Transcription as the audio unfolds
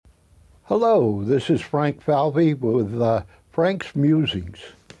Hello, this is Frank Falvey with Frank's Musings.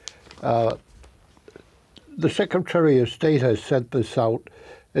 The Secretary of State has sent this out.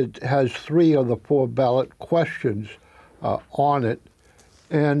 It has 3 of the 4 ballot questions on it,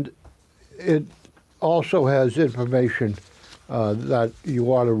 and it also has information that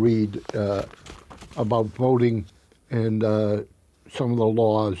you ought to read about voting and some of the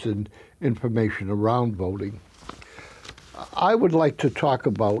laws and information around voting. I would like to talk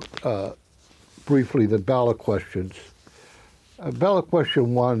about briefly the ballot questions. Ballot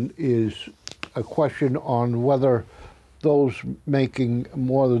question 1 is a question on whether those making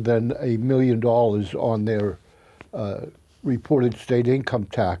more than $1 million on their reported state income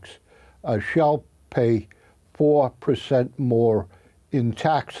tax shall pay 4% more in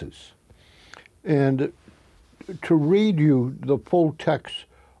taxes. And to read you the full text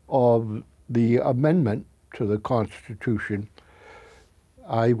of the amendment to the Constitution,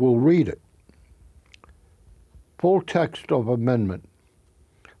 I will read it. Full text of amendment.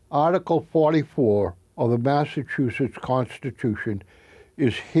 Article 44 of the Massachusetts Constitution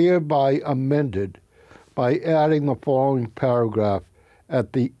is hereby amended by adding the following paragraph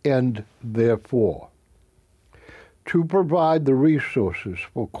at the end therefore. To provide the resources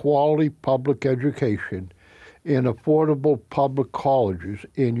for quality public education and affordable public colleges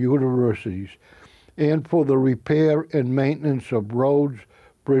and universities, and for the repair and maintenance of roads,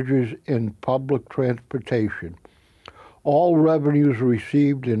 bridges, and public transportation. All revenues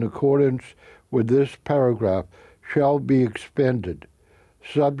received in accordance with this paragraph shall be expended,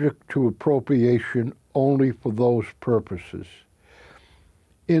 subject to appropriation only for those purposes.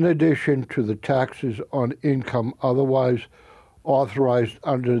 In addition to the taxes on income otherwise authorized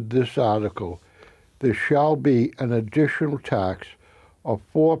under this article, there shall be an additional tax of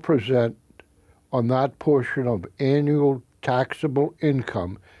 4% on that portion of annual taxable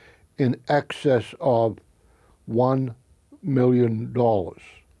income in excess of $1 million,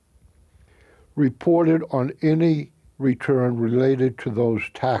 reported on any return related to those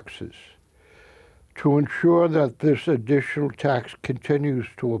taxes. To ensure that this additional tax continues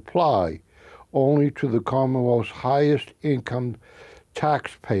to apply only to the Commonwealth's highest income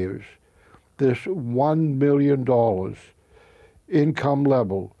taxpayers, this $1 million income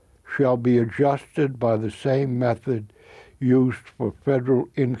level shall be adjusted by the same method used for federal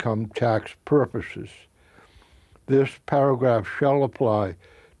income tax purposes. This paragraph shall apply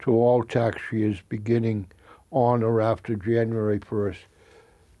to all tax years beginning on or after January 1st,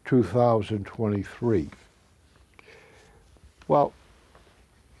 2023. Well,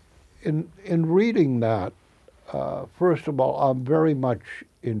 in reading that, first of all, I'm very much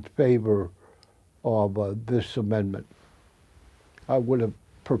in favor of this amendment. I would have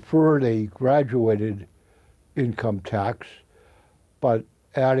preferred a graduated income tax, but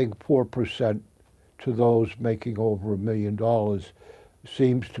adding 4% to those making over $1 million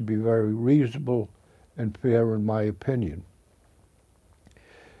seems to be very reasonable and fair in my opinion.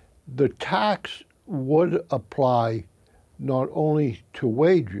 The tax would apply not only to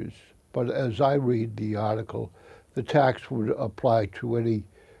wages, but as I read the article, the tax would apply to any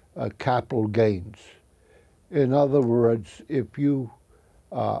capital gains. In other words, if you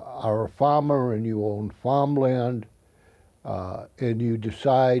are a farmer and you own farmland and you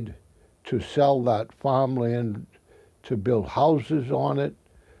decide to sell that farmland to build houses on it,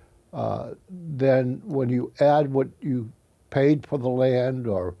 then when you add what you paid for the land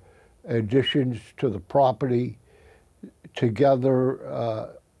or additions to the property together,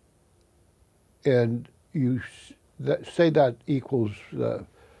 and you say that equals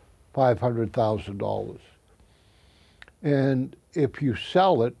 $500,000. And if you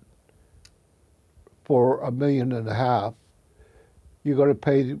sell it for $1.5 million, you're going to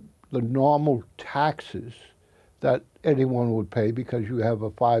pay the normal taxes that anyone would pay because you have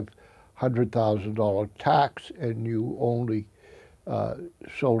a $500,000 tax and you only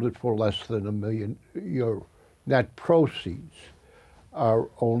sold it for less than $1 million. Your net proceeds are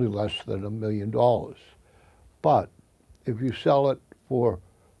only less than $1 million. But if you sell it for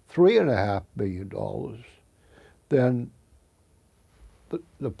 $3.5 million, then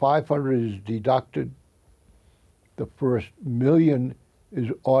the 500 is deducted. The first $1 million is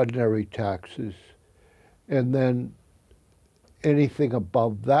ordinary taxes, and then anything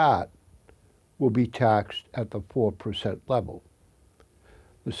above that will be taxed at the 4% level.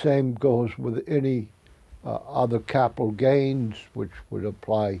 The same goes with any other capital gains, which would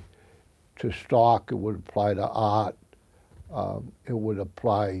apply to stock, it would apply to art, it would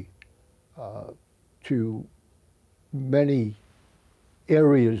apply to many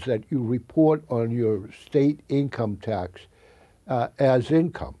areas that you report on your state income tax as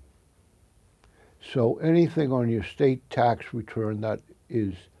income. So anything on your state tax return that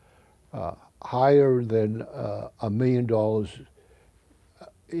is higher than $1 million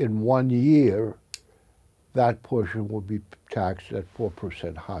in 1 year, that portion will be taxed at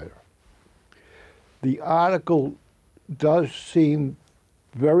 4% higher. The article does seem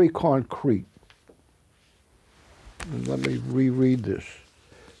very concrete. And let me reread this.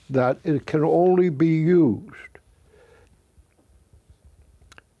 That it can only be used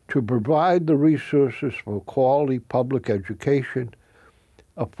to provide the resources for quality public education,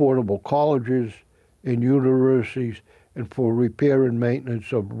 affordable colleges and universities, and for repair and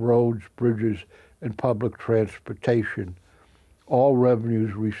maintenance of roads, bridges, and public transportation. All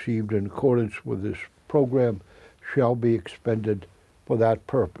revenues received in accordance with this program shall be expended for that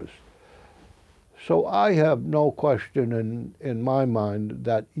purpose. So I have no question in my mind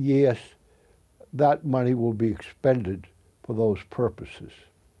that yes, that money will be expended for those purposes.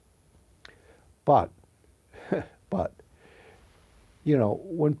 But, you know,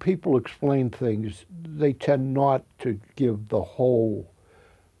 when people explain things, they tend not to give the whole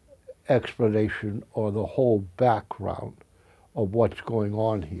explanation or the whole background of what's going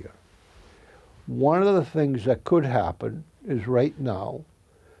on here. One of the things that could happen is right now,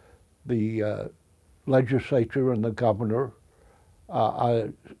 the legislature and the governor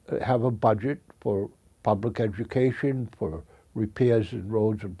have a budget for public education, for repairs in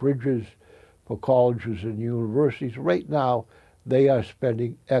roads and bridges, for colleges and universities. Right now, they are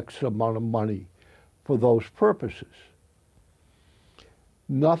spending X amount of money for those purposes.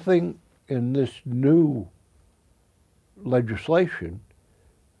 Nothing in this new legislation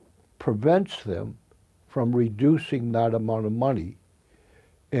prevents them from reducing that amount of money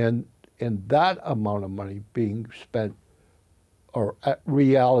and that amount of money being spent or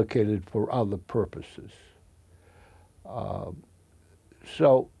reallocated for other purposes.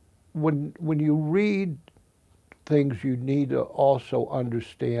 So when you read things, you need to also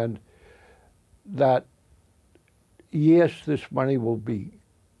understand that yes, this money will be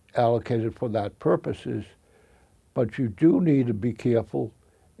allocated for that purposes, but you do need to be careful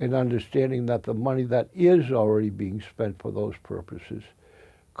in understanding that the money that is already being spent for those purposes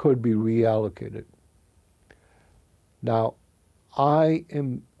could be reallocated. Now, I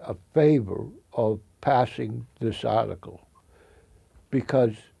am a favor of passing this article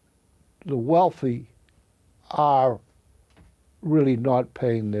because the wealthy are really not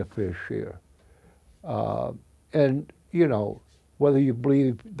paying their fair share. And, you know, whether you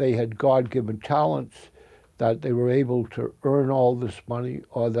believe they had God-given talents, that they were able to earn all this money,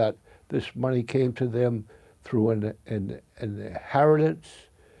 or that this money came to them through an inheritance,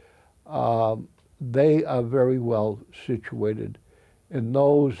 they are very well situated. And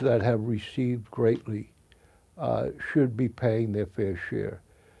those that have received greatly should be paying their fair share.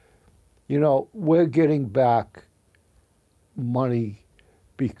 You know, we're getting back money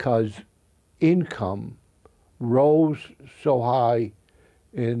because income rose so high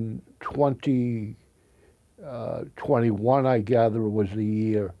in 2021, I gather was the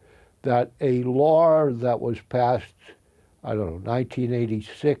year, that a law that was passed, I don't know,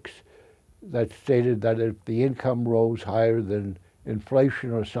 1986, that stated that if the income rose higher than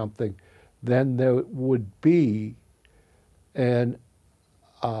inflation or something, then there would be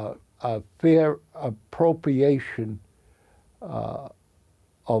a fair appropriation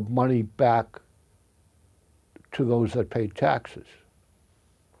of money back to those that paid taxes.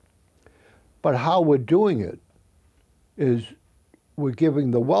 But how we're doing it is we're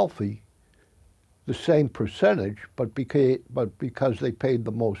giving the wealthy the same percentage, but because they paid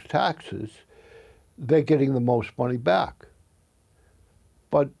the most taxes, they're getting the most money back.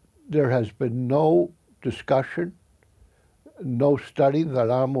 But there has been no discussion, no study that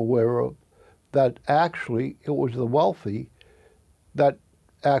I'm aware of, that actually it was the wealthy that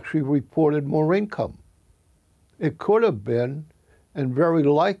actually reported more income. It could have been, and very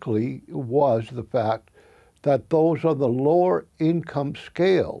likely was, the fact that those on the lower income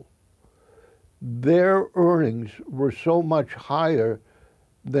scale, their earnings were so much higher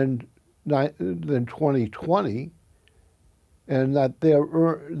than 2020, and that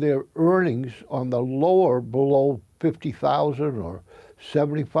their earnings on the lower, below $50,000 or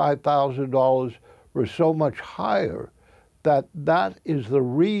 $75,000 were so much higher that is the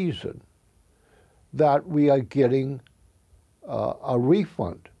reason that we are getting a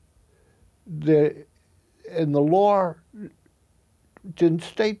refund. And the law didn't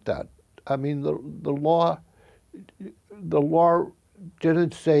state that. I mean, the law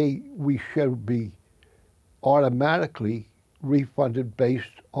didn't say we should be automatically refunded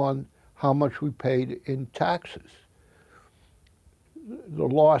based on how much we paid in taxes. the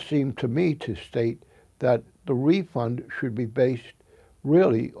law seemed to me to state that the refund should be based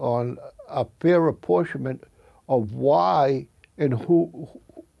really on a fair apportionment of why and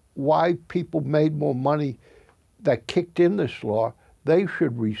why people made more money that kicked in this law. They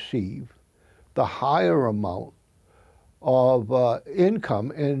should receive the higher amount of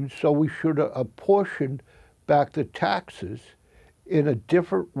income, and so we should apportion back the taxes in a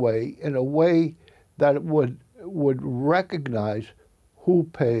different way, in a way that would recognize who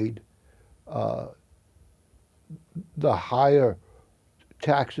paid the higher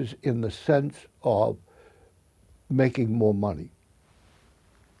taxes in the sense of making more money.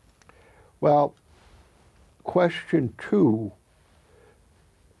 Well, question 2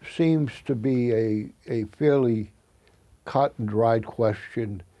 seems to be a fairly cut and dried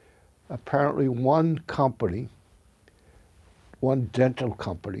question. Apparently one dental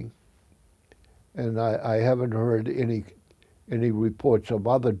company, and I haven't heard any reports of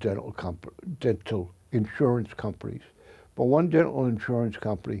other dental insurance companies, but one dental insurance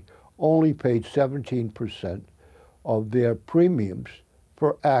company only paid 17% of their premiums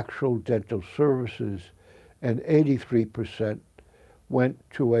for actual dental services, and 83% went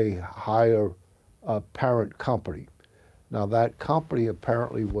to a higher parent company. Now that company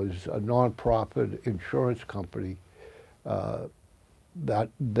apparently was a nonprofit insurance company that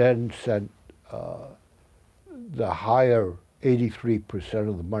then sent the higher 83%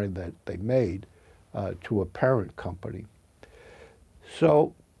 of the money that they made to a parent company.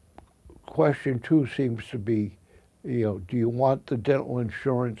 So question 2 seems to be, do you want the dental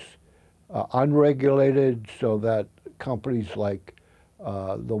insurance unregulated so that companies like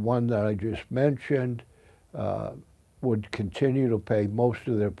the one that I just mentioned would continue to pay most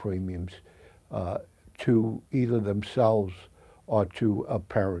of their premiums to either themselves or to a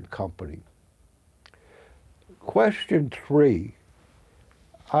parent company? Question 3,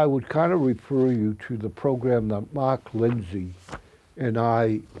 I would kind of refer you to the program that Mark Lindsay and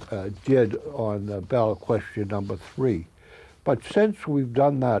I did on ballot question number 3. But since we've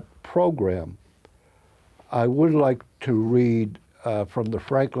done that program, I would like to read from the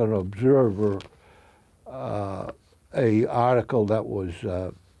Franklin Observer a article that was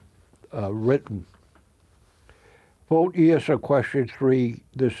written. Vote yes on question 3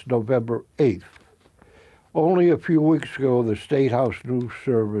 this November 8th. Only a few weeks ago, the State House News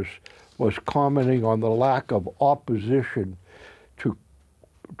Service was commenting on the lack of opposition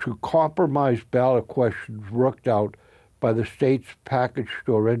to compromise ballot questions worked out by the state's package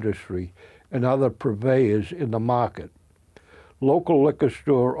store industry and other purveyors in the market. Local liquor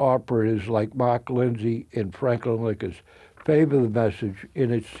store operators like Mark Lindsay and Franklin Liquors favor the message,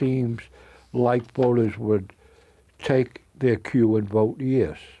 and it seems like voters would take their cue and vote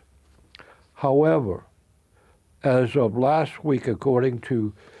yes. However, as of last week, according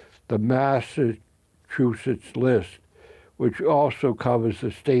to the Massachusetts list, which also covers the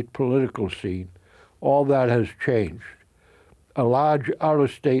state political scene, all that has changed. A large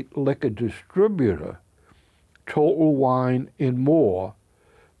out-of-state liquor distributor, Total Wine and More,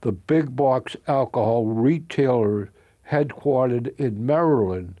 the big box alcohol retailer headquartered in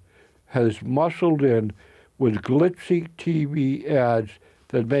Maryland, has muscled in with glitzy TV ads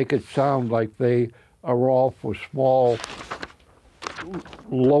that make it sound like they are all for small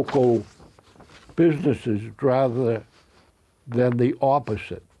local businesses rather than the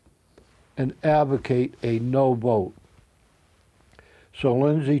opposite, and advocate a no vote. So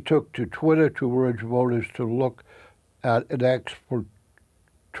Lindsay took to Twitter to urge voters to look at an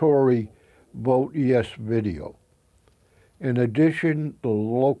exploratory vote yes video. In addition, the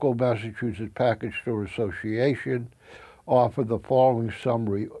local Massachusetts Package Store Association offered the following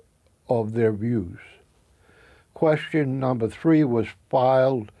summary of their views. Question number 3 was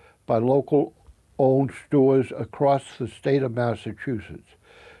filed by local-owned stores across the state of Massachusetts.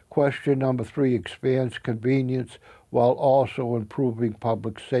 Question number 3 expands convenience while also improving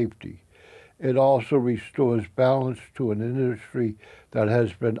public safety. It also restores balance to an industry that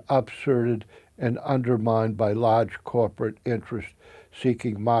has been upsurted and undermined by large corporate interests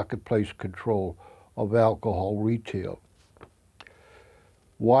seeking marketplace control of alcohol retail.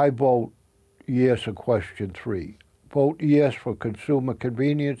 Why vote yes on question 3? Vote yes for consumer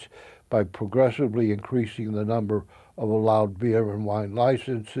convenience by progressively increasing the number of allowed beer and wine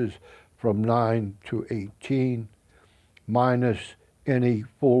licenses from 9 to 18, minus any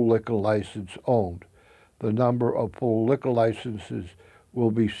full liquor license owned. The number of full liquor licenses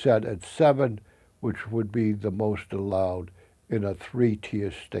will be set at 7, which would be the most allowed in a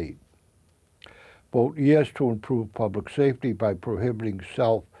 3-tier state. Vote yes to improve public safety by prohibiting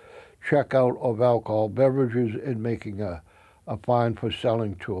self-checkout of alcohol beverages and making a a fine for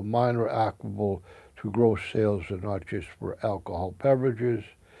selling to a minor applicable to gross sales and not just for alcohol beverages.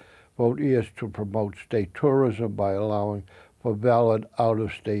 Vote yes to promote state tourism by allowing for valid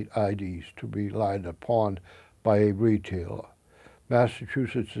out-of-state IDs to be relied upon by a retailer.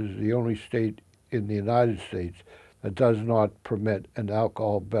 Massachusetts is the only state in the United States that does not permit an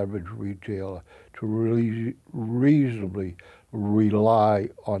alcohol beverage retailer to reasonably rely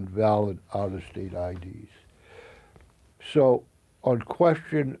on valid out-of-state IDs. So on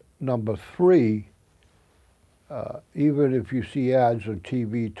question number 3, even if you see ads on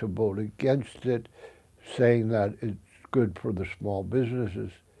TV to vote against it, saying that it's good for the small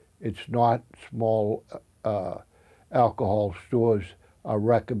businesses, it's not. Small alcohol stores are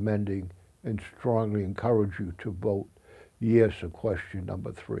recommending and strongly encourage you to vote yes on question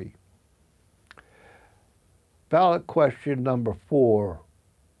number 3. Ballot question number 4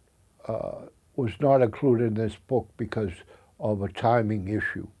 was not included in this book because of a timing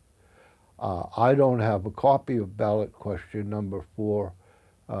issue. I don't have a copy of ballot question number 4.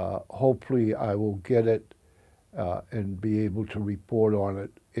 Hopefully I will get it and be able to report on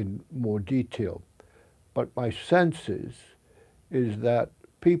it in more detail. But my sense is that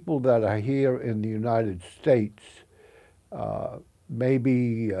people that are here in the United States,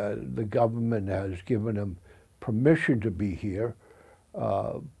 maybe the government has given them permission to be here,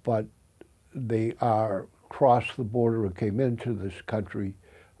 but they are crossed the border and came into this country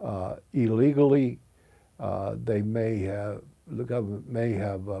illegally. The government may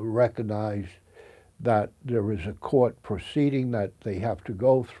have recognized that there is a court proceeding that they have to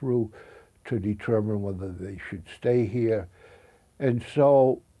go through to determine whether they should stay here. And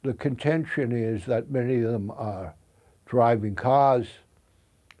so the contention is that many of them are driving cars,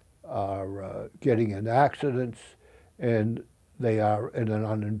 are getting in accidents, and they are in an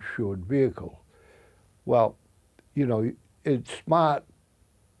uninsured vehicle. Well, you know, it's smart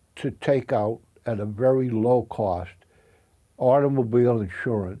to take out at a very low cost automobile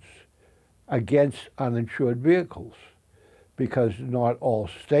insurance against uninsured vehicles, because not all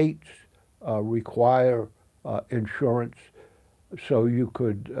states require insurance. So you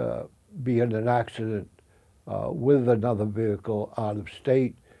could be in an accident with another vehicle out of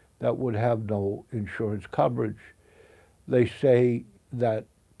state that would have no insurance coverage. They say that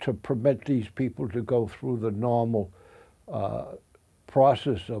to permit these people to go through the normal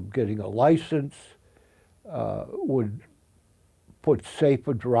process of getting a license would put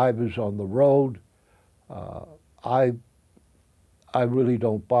safer drivers on the road. I really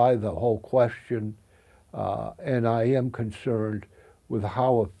don't buy the whole question, and I am concerned with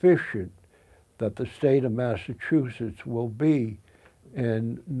how efficient that the state of Massachusetts will be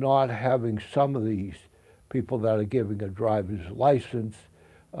in not having some of these people that are giving a driver's license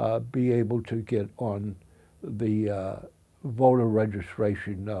be able to get on the voter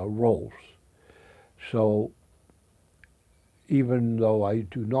registration rolls. So even though I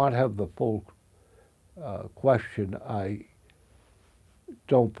do not have the full question, I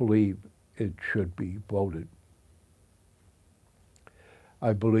don't believe it should be voted.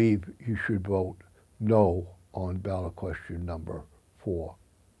 I believe you should vote no on ballot question number 4.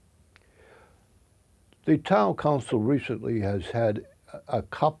 The town council recently has had a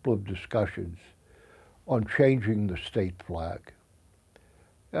couple of discussions on changing the state flag.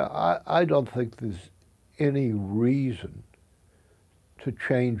 I don't think there's any reason to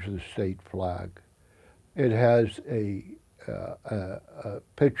change the state flag. It has a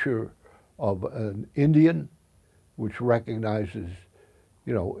picture of an Indian, which recognizes,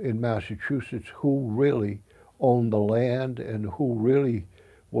 you know, in Massachusetts who really owned the land and who really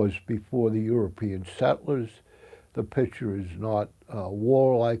was before the European settlers. The picture is not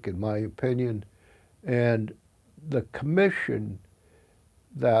warlike, in my opinion. And the commission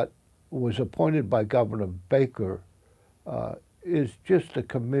that was appointed by Governor Baker is just a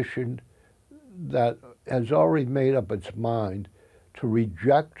commission that has already made up its mind to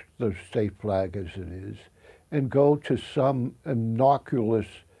reject the state flag as it is and go to some innocuous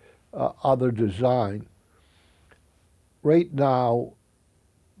other design. Right now,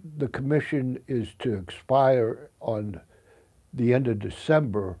 the commission is to expire on the end of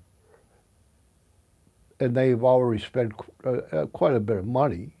December, and they've already spent quite a bit of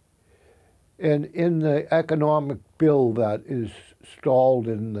money. And in the economic bill that is stalled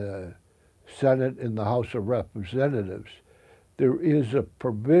in the Senate and the House of Representatives, there is a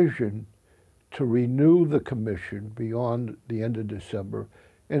provision to renew the commission beyond the end of December,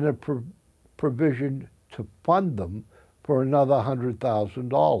 and a provision to fund them for another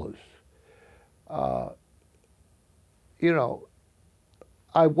 $100,000. You know,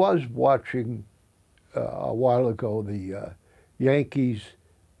 I was watching a while ago the Yankees,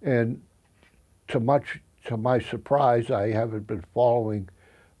 and to my surprise, I haven't been following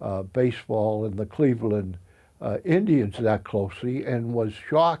baseball and the Cleveland Indians that closely, and was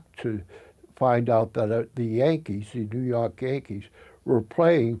shocked to find out that the Yankees, the New York Yankees, were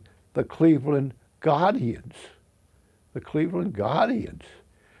playing the Cleveland Guardians. The Cleveland Guardians.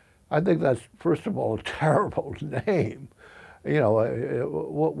 I think that's, first of all, a terrible name. You know,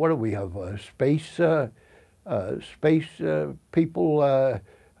 what do we have? Space people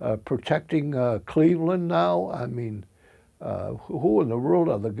protecting Cleveland now? I mean, who in the world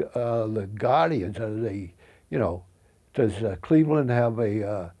are the Guardians? Are they, you know, does Cleveland have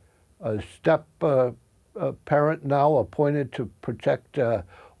a step parent now appointed to protect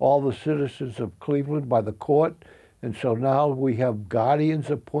all the citizens of Cleveland by the court? And so now we have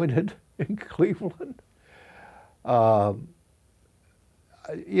guardians appointed in Cleveland.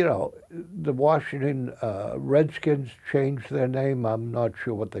 You know, the Washington Redskins changed their name. I'm not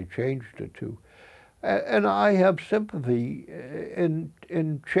sure what they changed it to. And I have sympathy in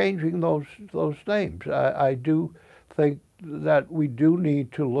changing those names. I do think that we do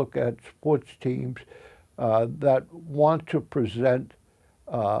need to look at sports teams that want to present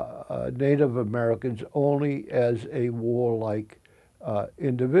Native Americans only as a warlike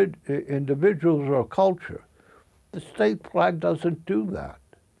individuals or culture. The state flag doesn't do that.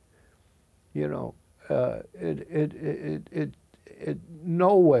 You know,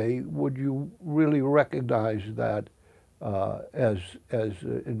 no way would you really recognize that as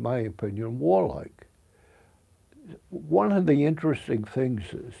in my opinion, warlike. One of the interesting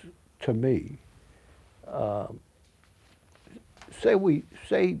things is, to me,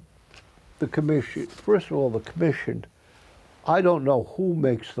 say the commission. First of all, the commission. I don't know who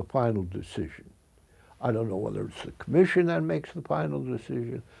makes the final decision. I don't know whether it's the commission that makes the final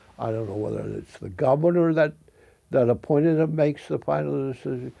decision. I don't know whether it's the governor that appointed him makes the final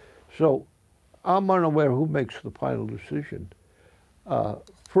decision. So I'm unaware who makes the final decision.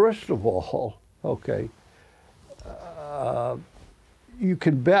 First of all, okay, you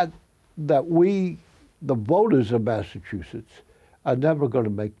can bet that we, the voters of Massachusetts, are never going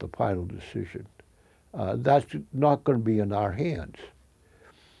to make the final decision. That's not going to be in our hands.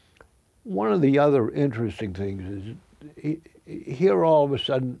 One of the other interesting things is here all of a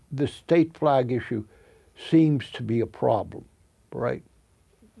sudden the state flag issue seems to be a problem, right?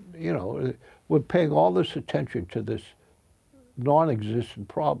 You know, we're paying all this attention to this non-existent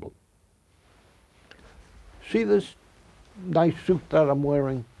problem. See this nice suit that I'm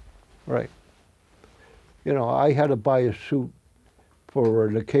wearing? Right. You know, I had to buy a suit for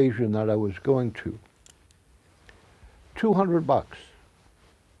an occasion that I was going to. $200.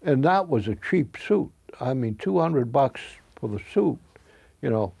 And that was a cheap suit. I mean, $200 for the suit.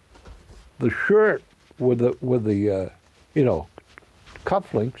 You know, the shirt with the you know,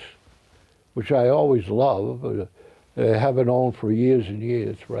 cufflinks, which I always love, haven't owned for years and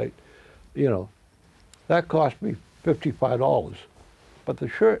years, right? You know, that cost me $55. But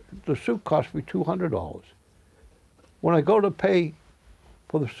the suit cost me $200. When I go to pay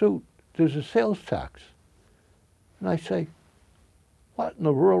for the suit, there's a sales tax. And I say, what in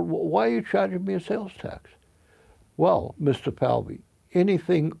the world, why are you charging me a sales tax? Well, Mr. Falvey,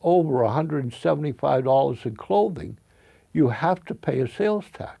 anything over $175 in clothing, you have to pay a sales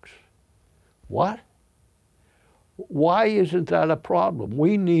tax. What? Why isn't that a problem?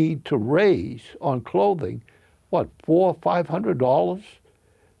 We need to raise on clothing, what, $400 or $500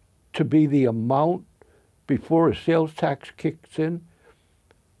 to be the amount before a sales tax kicks in?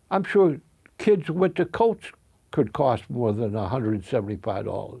 I'm sure kids' winter coats could cost more than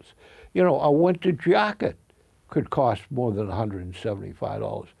 $175. You know, a winter jacket could cost more than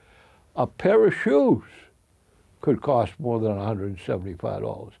 $175. A pair of shoes could cost more than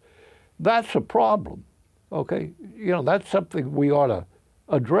 $175. That's a problem, okay? You know, that's something we ought to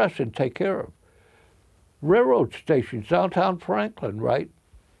address and take care of. Railroad stations, downtown Franklin, right?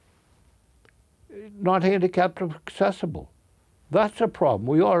 Not handicapped accessible. That's a problem.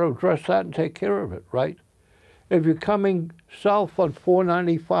 We ought to address that and take care of it, right? If you're coming south on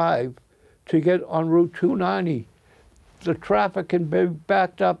 495 to get on Route 290, the traffic can be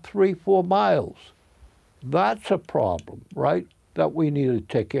backed up 3-4 miles. That's a problem, right? That we need to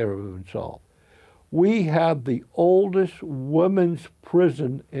take care of and solve. We have the oldest women's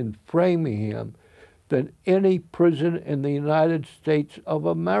prison in Framingham than any prison in the United States of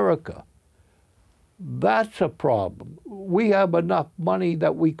America. That's a problem. We have enough money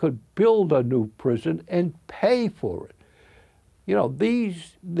that we could build a new prison and pay for it. You know,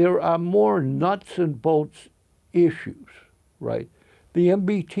 there are more nuts and bolts issues, right? The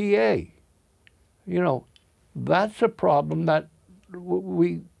MBTA, you know, That's a problem that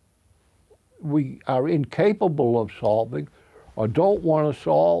we are incapable of solving or don't want to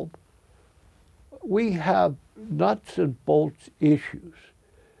solve. We have nuts and bolts issues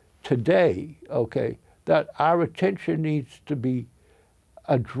today, okay, that our attention needs to be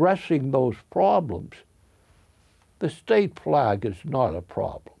addressing those problems. The state flag is not a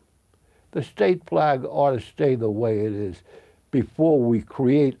problem. The state flag ought to stay the way it is before we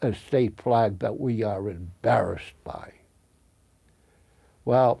create a state flag that we are embarrassed by.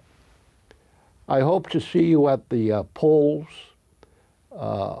 Well, I hope to see you at the polls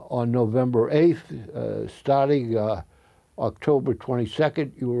on November 8th. Starting October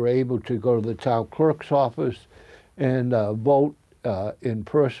 22nd, you were able to go to the town clerk's office and vote in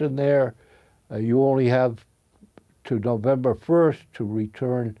person there. You only have to November 1st to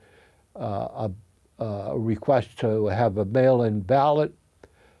return a request to have a mail-in ballot.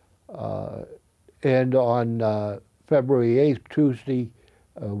 And on February 8th, Tuesday,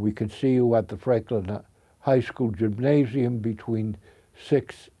 we can see you at the Franklin High School Gymnasium between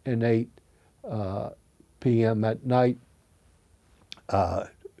 6 and 8 p.m. at night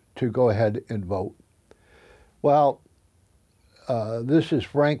to go ahead and vote. Well, this is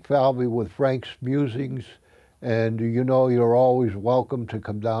Frank Falvey with Frank's Musings, and you know you're always welcome to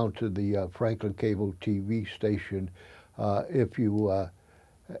come down to the Franklin Cable TV station if you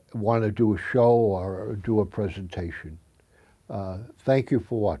want to do a show or do a presentation. Thank you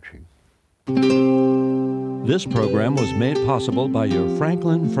for watching. This program was made possible by your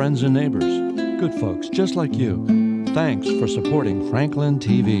Franklin friends and neighbors, good folks just like you. Thanks for supporting Franklin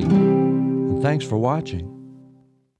TV. And thanks for watching.